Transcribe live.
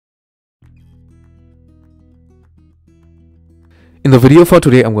In the video for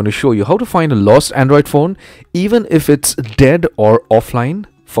today, I'm going to show you how to find a lost Android phone, even if it's dead or offline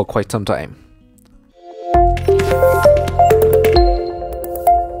for quite some time.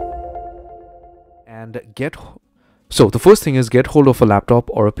 So the first thing is get hold of a laptop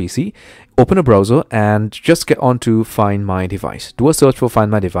or a PC, open a browser and just get on to Find My Device. Do a search for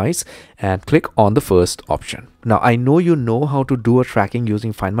Find My Device and click on the first option. Now, I know you know how to do a tracking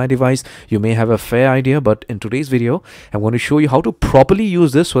using Find My Device. You may have a fair idea, but in today's video, I'm going to show you how to properly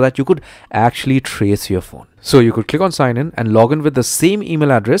use this so that you could actually trace your phone. So you could click on sign in and log in with the same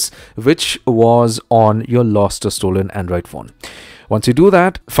email address which was on your lost or stolen Android phone. Once you do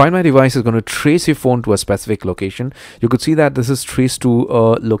that, Find My Device is going to trace your phone to a specific location. You could see that this is traced to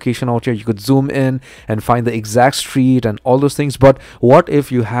a location out here. You could zoom in and find the exact street and all those things. But what if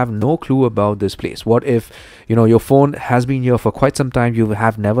you have no clue about this place? What if, your phone has been here for quite some time? You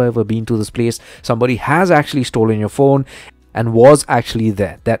have never ever been to this place. Somebody has actually stolen your phone and was actually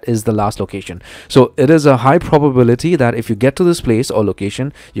there. That is the last location. So it is a high probability that if you get to this place or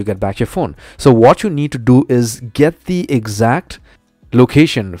location, you get back your phone. So what you need to do is get the exact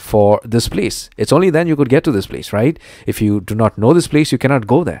location for this place. It's only then you could get to this place, right? If you do not know this place, you cannot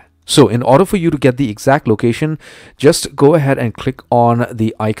go there. So in order for you to get the exact location, just go ahead and click on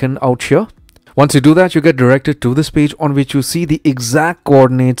the icon out here. Once you do that, you get directed to this page on which you see the exact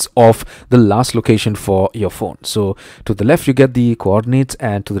coordinates of the last location for your phone. So to the left, you get the coordinates,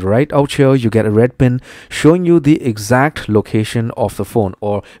 and to the right out here, you get a red pin showing you the exact location of the phone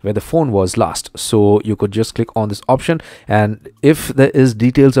or where the phone was last. So you could just click on this option, and if there is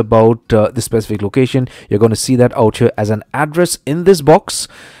details about the specific location, you're going to see that out here as an address in this box.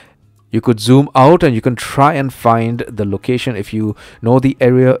 You could zoom out and you can try and find the location. If you know the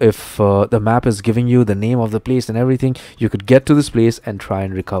area, if the map is giving you the name of the place and everything, you could get to this place and try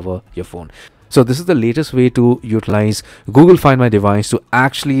and recover your phone. So this is the latest way to utilize Google Find My Device to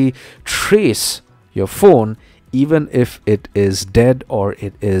actually trace your phone, even if it is dead or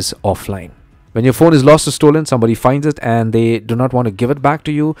it is offline. When your phone is lost or stolen, somebody finds it and they do not want to give it back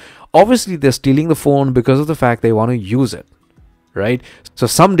to you. Obviously, they're stealing the phone because of the fact they want to use it, right? So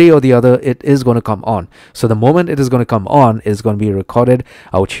someday or the other, it is going to come on. So the moment it is going to come on is going to be recorded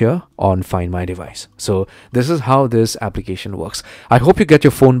out here on Find My Device. So this is how this application works. I hope you get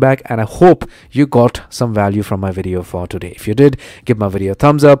your phone back, and I hope you got some value from my video for today. If you did, give my video a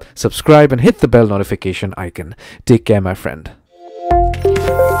thumbs up, subscribe, and hit the bell notification icon. Take care, my friend.